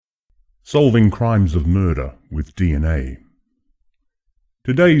Solving crimes of murder with DNA.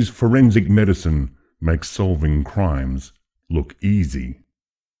 Today's forensic medicine makes solving crimes look easy.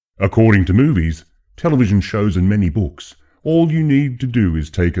 According to movies, television shows and many books, all you need to do is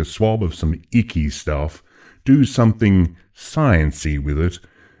take a swab of some icky stuff, do something sciencey with it,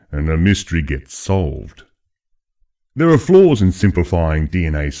 and a mystery gets solved. There are flaws in simplifying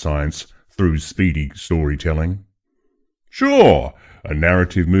DNA science through speedy storytelling. Sure, a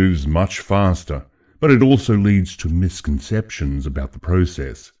narrative moves much faster, but it also leads to misconceptions about the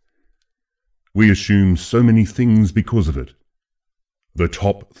process. We assume so many things because of it. The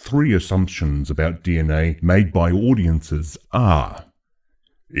top 3 assumptions about DNA made by audiences are: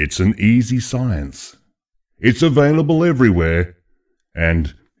 it's an easy science, it's available everywhere,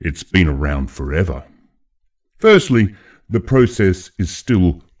 and it's been around forever. Firstly, the process is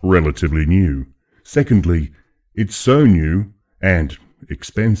still relatively new. Secondly, it's so new and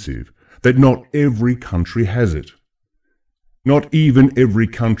expensive that not every country has it. Not even every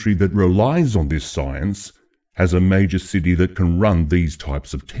country that relies on this science has a major city that can run these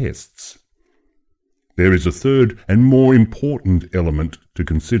types of tests. There is a third and more important element to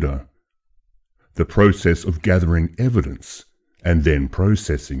consider: the process of gathering evidence and then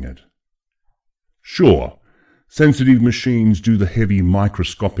processing it. Sure, sensitive machines do the heavy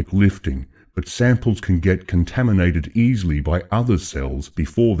microscopic lifting, but samples can get contaminated easily by other cells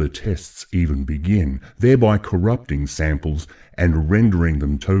before the tests even begin, thereby corrupting samples and rendering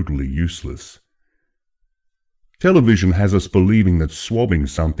them totally useless. Television has us believing that swabbing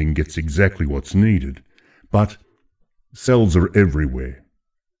something gets exactly what's needed, but cells are everywhere.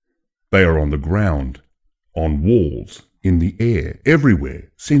 They are on the ground, on walls, in the air,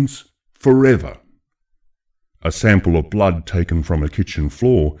 everywhere, since forever. A sample of blood taken from a kitchen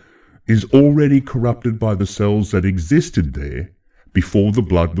floor is already corrupted by the cells that existed there before the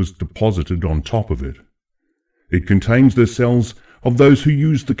blood was deposited on top of it. It contains the cells of those who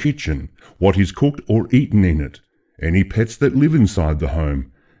use the kitchen, what is cooked or eaten in it, any pets that live inside the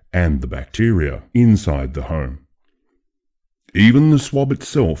home, and the bacteria inside the home. Even the swab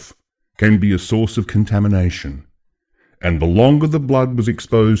itself can be a source of contamination, and the longer the blood was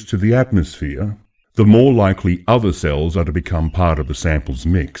exposed to the atmosphere, the more likely other cells are to become part of the sample's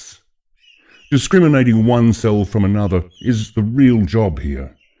mix. Discriminating one cell from another is the real job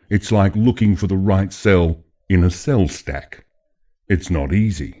here. It's like looking for the right cell in a cell stack. It's not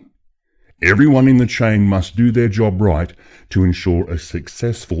easy. Everyone in the chain must do their job right to ensure a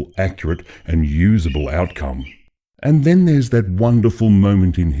successful, accurate, and usable outcome. And then there's that wonderful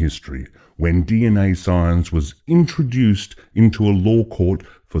moment in history when DNA science was introduced into a law court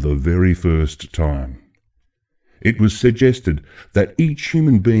for the very first time. It was suggested that each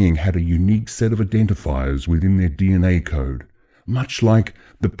human being had a unique set of identifiers within their DNA code, much like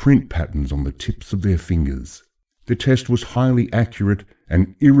the print patterns on the tips of their fingers. The test was highly accurate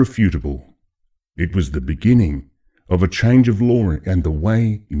and irrefutable. It was the beginning of a change of law and the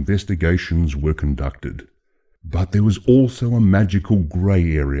way investigations were conducted. But there was also a magical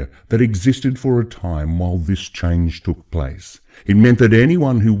grey area that existed for a time while this change took place. It meant that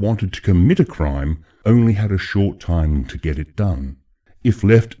anyone who wanted to commit a crime only had a short time to get it done. If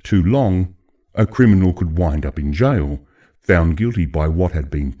left too long, a criminal could wind up in jail, found guilty by what had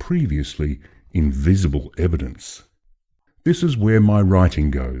been previously invisible evidence. This is where my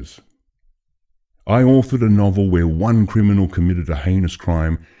writing goes. I authored a novel where one criminal committed a heinous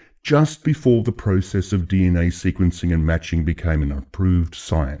crime just before the process of DNA sequencing and matching became an approved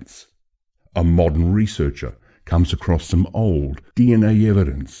science. A modern researcher comes across some old DNA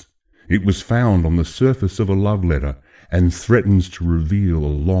evidence. It was found on the surface of a love letter and threatens to reveal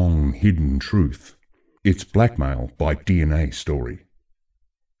a long-hidden truth. It's blackmail by DNA story.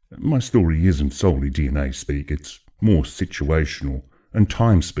 My story isn't solely DNA speak, it's more situational and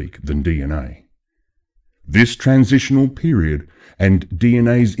time speak than DNA. This transitional period and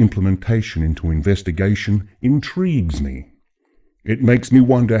DNA's implementation into investigation intrigues me. It makes me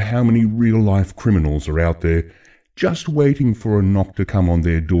wonder how many real-life criminals are out there just waiting for a knock to come on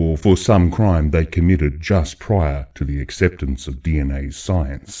their door for some crime they committed just prior to the acceptance of DNA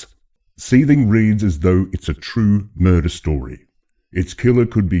science. Seething reads as though it's a true murder story. Its killer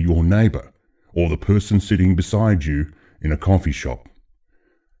could be your neighbour or the person sitting beside you in a coffee shop.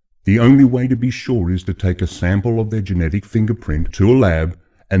 The only way to be sure is to take a sample of their genetic fingerprint to a lab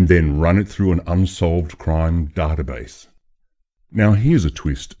and then run it through an unsolved crime database. Now here's a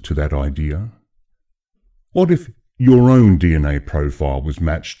twist to that idea. What if your own DNA profile was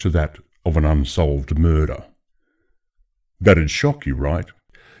matched to that of an unsolved murder? That'd shock you, right?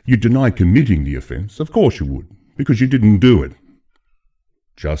 You'd deny committing the offence, of course you would, because you didn't do it.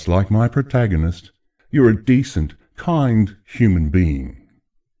 Just like my protagonist, you're a decent, kind human being.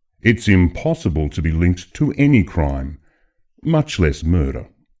 It's impossible to be linked to any crime, much less murder.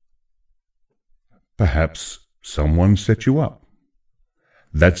 Perhaps someone set you up.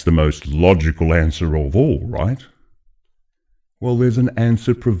 That's the most logical answer of all, right? Well, there's an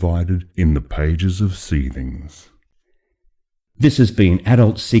answer provided in the pages of Seethings. This has been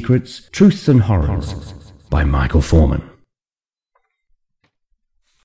Adult Secrets, Truths and Horrors by Michael Foreman.